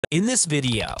In this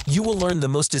video, you will learn the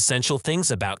most essential things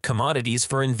about commodities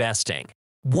for investing.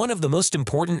 One of the most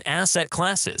important asset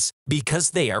classes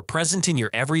because they are present in your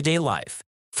everyday life,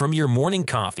 from your morning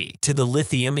coffee to the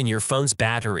lithium in your phone's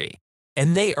battery.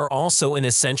 And they are also an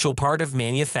essential part of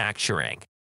manufacturing.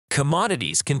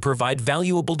 Commodities can provide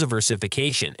valuable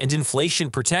diversification and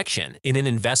inflation protection in an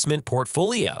investment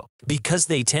portfolio because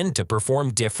they tend to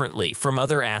perform differently from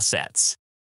other assets.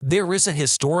 There is a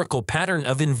historical pattern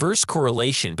of inverse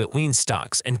correlation between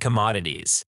stocks and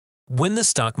commodities. When the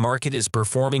stock market is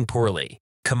performing poorly,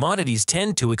 commodities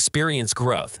tend to experience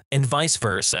growth and vice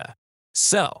versa.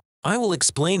 So, I will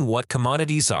explain what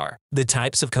commodities are, the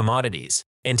types of commodities,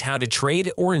 and how to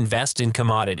trade or invest in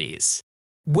commodities.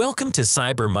 Welcome to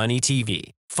Cyber Money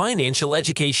TV, financial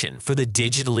education for the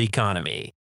digital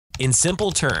economy. In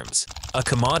simple terms, a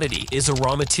commodity is a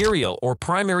raw material or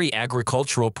primary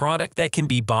agricultural product that can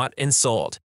be bought and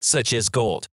sold, such as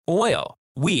gold, oil,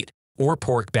 wheat, or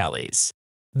pork bellies.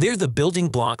 They're the building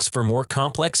blocks for more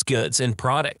complex goods and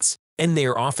products, and they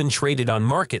are often traded on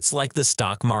markets like the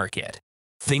stock market.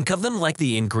 Think of them like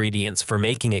the ingredients for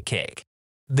making a cake.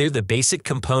 They're the basic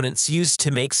components used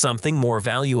to make something more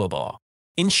valuable.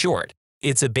 In short,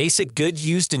 it's a basic good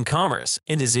used in commerce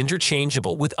and is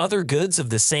interchangeable with other goods of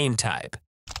the same type.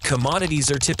 Commodities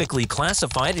are typically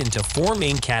classified into four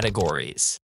main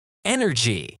categories.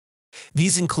 Energy.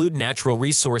 These include natural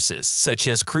resources such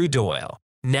as crude oil,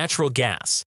 natural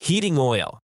gas, heating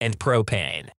oil, and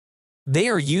propane. They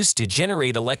are used to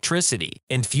generate electricity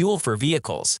and fuel for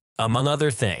vehicles, among other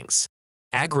things.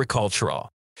 Agricultural.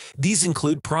 These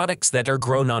include products that are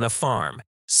grown on a farm,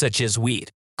 such as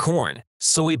wheat, corn,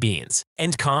 soybeans,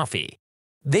 and coffee.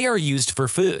 They are used for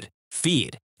food,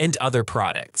 feed, and other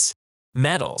products.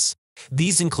 Metals.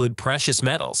 These include precious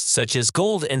metals such as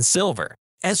gold and silver,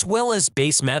 as well as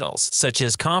base metals such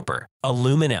as copper,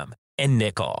 aluminum, and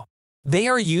nickel. They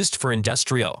are used for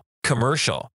industrial,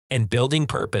 commercial, and building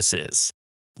purposes.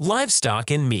 Livestock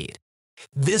and meat.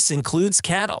 This includes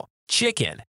cattle,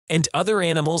 chicken, and other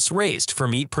animals raised for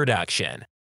meat production.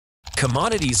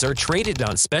 Commodities are traded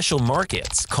on special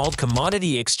markets called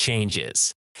commodity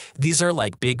exchanges. These are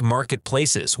like big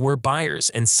marketplaces where buyers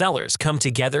and sellers come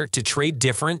together to trade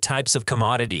different types of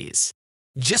commodities.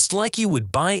 Just like you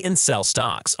would buy and sell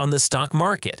stocks on the stock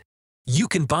market, you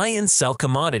can buy and sell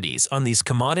commodities on these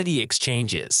commodity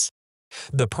exchanges.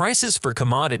 The prices for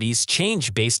commodities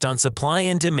change based on supply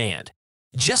and demand,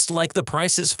 just like the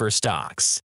prices for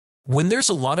stocks. When there's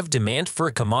a lot of demand for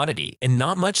a commodity and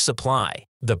not much supply,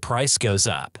 the price goes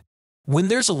up. When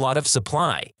there's a lot of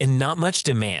supply and not much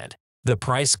demand, the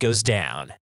price goes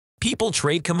down. People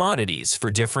trade commodities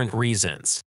for different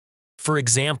reasons. For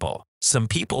example, some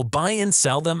people buy and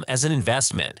sell them as an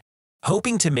investment,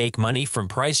 hoping to make money from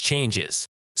price changes.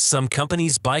 Some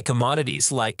companies buy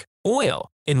commodities like oil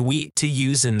and wheat to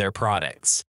use in their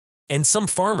products. And some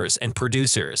farmers and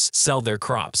producers sell their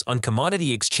crops on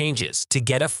commodity exchanges to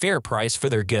get a fair price for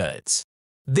their goods.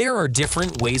 There are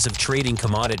different ways of trading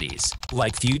commodities,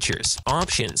 like futures,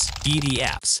 options,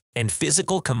 ETFs, and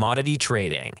physical commodity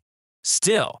trading.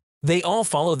 Still, they all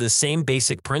follow the same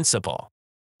basic principle: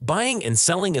 buying and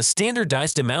selling a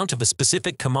standardized amount of a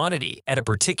specific commodity at a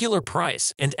particular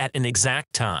price and at an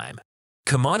exact time.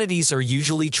 Commodities are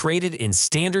usually traded in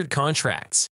standard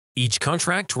contracts. Each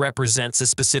contract represents a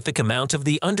specific amount of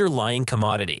the underlying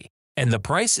commodity, and the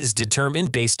price is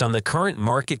determined based on the current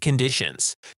market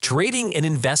conditions. Trading and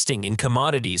investing in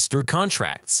commodities through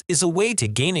contracts is a way to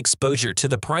gain exposure to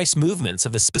the price movements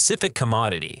of a specific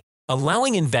commodity,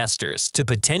 allowing investors to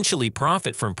potentially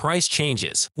profit from price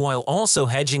changes while also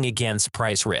hedging against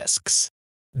price risks.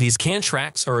 These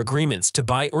contracts are agreements to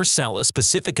buy or sell a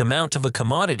specific amount of a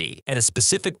commodity at a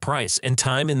specific price and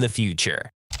time in the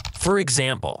future. For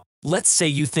example, let's say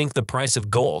you think the price of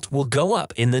gold will go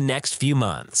up in the next few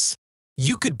months.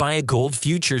 You could buy a gold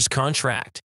futures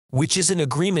contract, which is an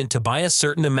agreement to buy a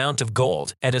certain amount of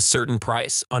gold at a certain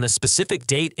price on a specific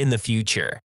date in the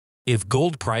future. If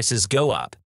gold prices go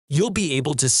up, you'll be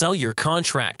able to sell your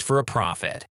contract for a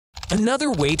profit.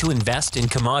 Another way to invest in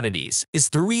commodities is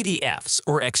through ETFs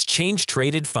or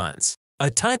exchange-traded funds, a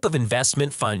type of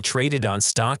investment fund traded on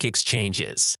stock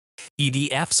exchanges.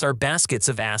 ETFs are baskets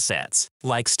of assets,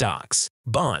 like stocks,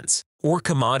 bonds, or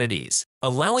commodities,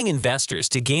 allowing investors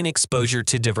to gain exposure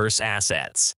to diverse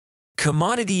assets.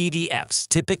 Commodity ETFs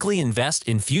typically invest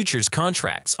in futures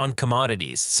contracts on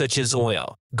commodities such as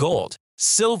oil, gold,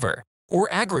 silver, or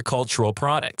agricultural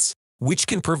products, which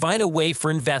can provide a way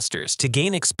for investors to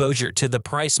gain exposure to the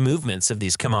price movements of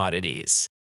these commodities.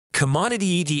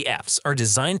 Commodity ETFs are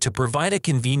designed to provide a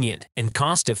convenient and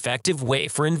cost-effective way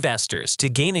for investors to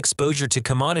gain exposure to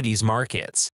commodities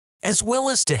markets, as well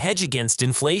as to hedge against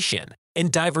inflation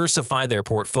and diversify their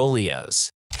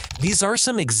portfolios. These are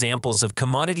some examples of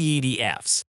commodity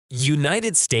ETFs: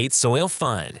 United States Oil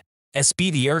Fund,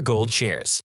 SPDR Gold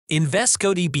Shares,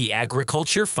 Invesco DB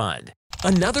Agriculture Fund.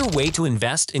 Another way to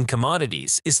invest in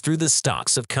commodities is through the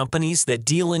stocks of companies that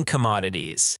deal in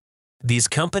commodities. These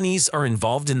companies are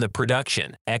involved in the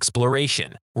production,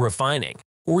 exploration, refining,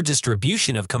 or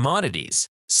distribution of commodities,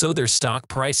 so their stock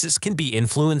prices can be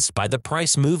influenced by the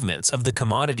price movements of the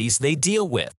commodities they deal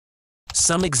with.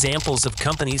 Some examples of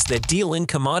companies that deal in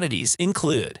commodities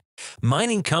include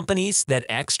mining companies that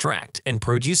extract and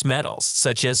produce metals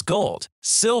such as gold,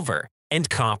 silver, and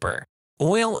copper,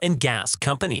 oil and gas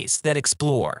companies that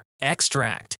explore,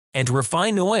 extract, and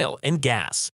refine oil and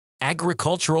gas,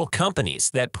 agricultural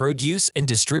companies that produce and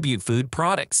distribute food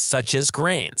products such as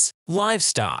grains,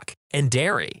 livestock, and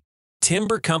dairy,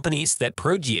 timber companies that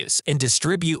produce and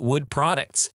distribute wood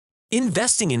products.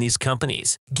 Investing in these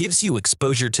companies gives you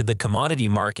exposure to the commodity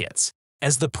markets,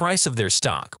 as the price of their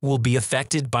stock will be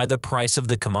affected by the price of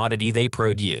the commodity they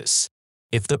produce.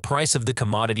 If the price of the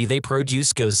commodity they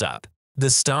produce goes up, the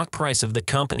stock price of the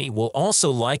company will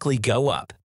also likely go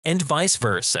up, and vice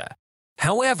versa.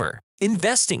 However,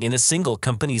 investing in a single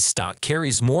company's stock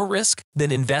carries more risk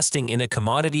than investing in a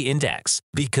commodity index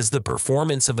because the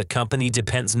performance of a company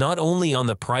depends not only on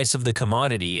the price of the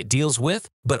commodity it deals with,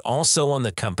 but also on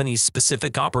the company's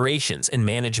specific operations and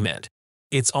management.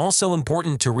 It's also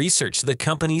important to research the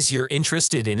companies you're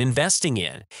interested in investing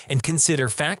in and consider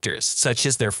factors such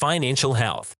as their financial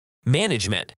health,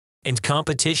 management, and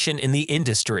competition in the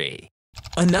industry.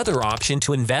 Another option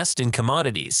to invest in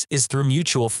commodities is through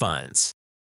mutual funds.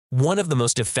 One of the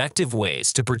most effective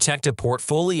ways to protect a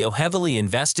portfolio heavily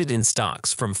invested in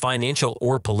stocks from financial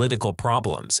or political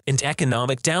problems and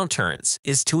economic downturns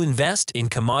is to invest in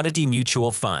commodity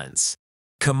mutual funds.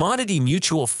 Commodity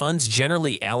mutual funds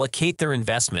generally allocate their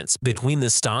investments between the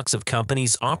stocks of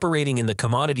companies operating in the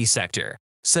commodity sector,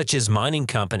 such as mining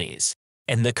companies,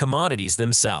 and the commodities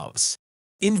themselves.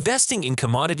 Investing in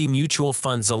commodity mutual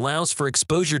funds allows for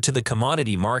exposure to the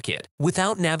commodity market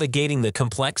without navigating the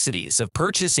complexities of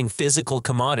purchasing physical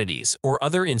commodities or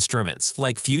other instruments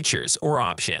like futures or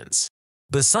options.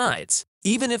 Besides,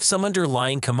 even if some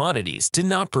underlying commodities did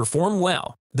not perform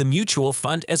well, the mutual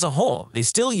fund as a whole may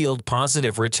still yield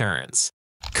positive returns.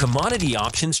 Commodity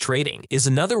options trading is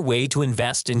another way to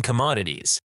invest in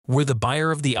commodities, where the buyer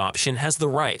of the option has the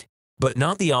right, but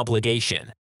not the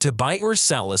obligation, to buy or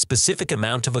sell a specific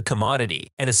amount of a commodity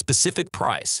at a specific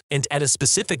price and at a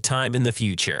specific time in the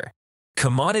future.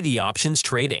 Commodity options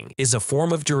trading is a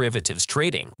form of derivatives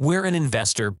trading where an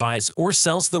investor buys or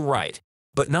sells the right,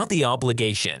 but not the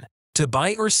obligation, to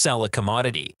buy or sell a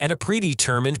commodity at a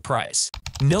predetermined price,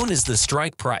 known as the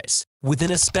strike price, within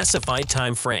a specified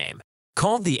time frame,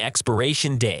 called the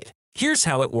expiration date. Here's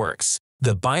how it works.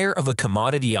 The buyer of a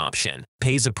commodity option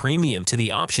pays a premium to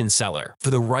the option seller for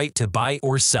the right to buy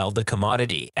or sell the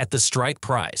commodity at the strike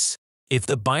price. If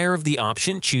the buyer of the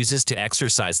option chooses to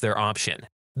exercise their option,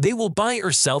 they will buy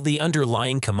or sell the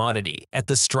underlying commodity at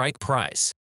the strike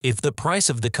price. If the price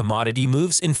of the commodity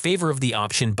moves in favor of the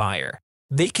option buyer,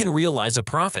 they can realize a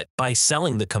profit by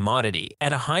selling the commodity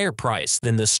at a higher price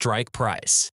than the strike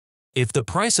price. If the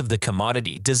price of the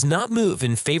commodity does not move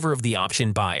in favor of the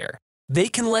option buyer, they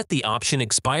can let the option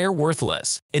expire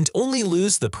worthless and only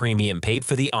lose the premium paid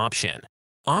for the option.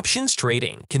 Options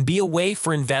trading can be a way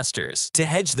for investors to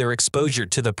hedge their exposure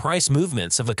to the price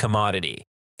movements of a commodity,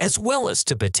 as well as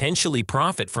to potentially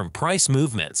profit from price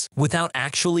movements without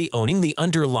actually owning the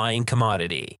underlying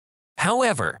commodity.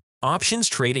 However, options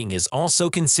trading is also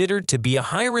considered to be a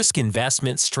high-risk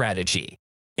investment strategy,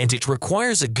 and it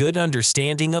requires a good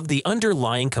understanding of the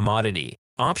underlying commodity,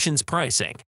 options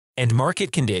pricing, and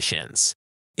market conditions.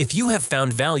 If you have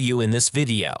found value in this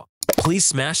video, please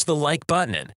smash the like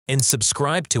button and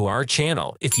subscribe to our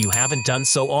channel if you haven't done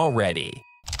so already.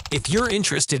 If you're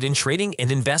interested in trading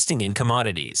and investing in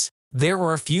commodities, there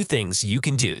are a few things you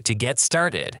can do to get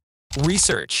started.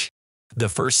 Research. The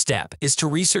first step is to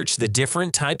research the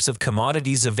different types of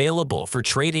commodities available for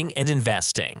trading and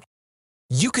investing.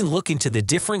 You can look into the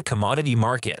different commodity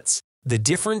markets, the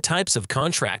different types of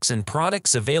contracts and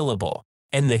products available,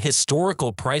 and the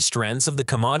historical price trends of the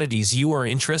commodities you are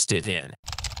interested in.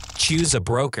 Choose a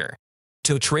broker.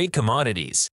 To trade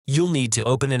commodities, you'll need to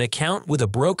open an account with a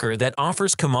broker that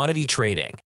offers commodity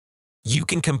trading. You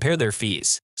can compare their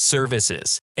fees,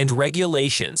 services, and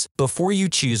regulations before you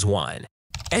choose one.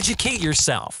 Educate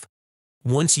yourself.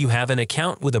 Once you have an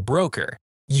account with a broker,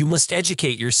 You must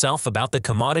educate yourself about the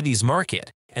commodities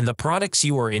market and the products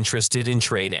you are interested in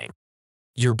trading.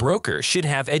 Your broker should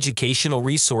have educational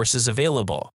resources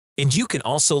available, and you can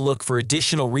also look for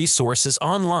additional resources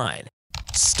online.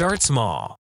 Start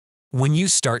small. When you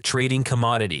start trading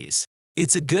commodities,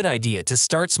 it's a good idea to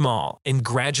start small and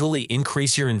gradually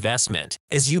increase your investment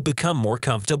as you become more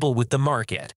comfortable with the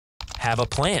market. Have a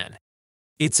plan.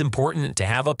 It's important to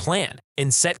have a plan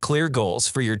and set clear goals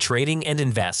for your trading and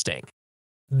investing.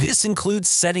 This includes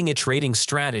setting a trading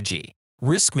strategy,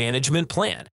 risk management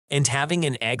plan, and having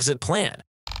an exit plan.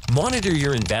 Monitor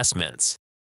your investments.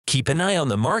 Keep an eye on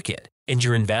the market and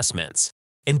your investments,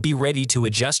 and be ready to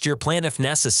adjust your plan if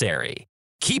necessary.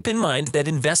 Keep in mind that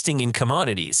investing in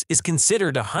commodities is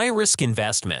considered a high-risk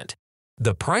investment.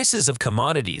 The prices of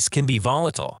commodities can be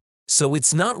volatile, so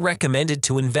it's not recommended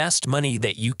to invest money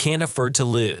that you can't afford to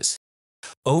lose.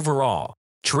 Overall,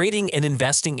 trading and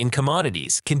investing in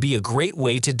commodities can be a great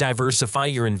way to diversify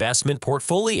your investment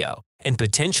portfolio and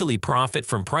potentially profit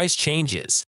from price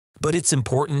changes. But it's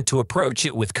important to approach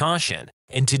it with caution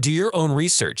and to do your own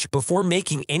research before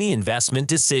making any investment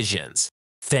decisions.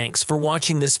 Thanks for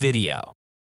watching this video.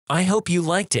 I hope you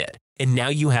liked it, and now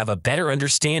you have a better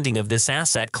understanding of this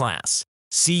asset class.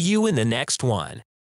 See you in the next one.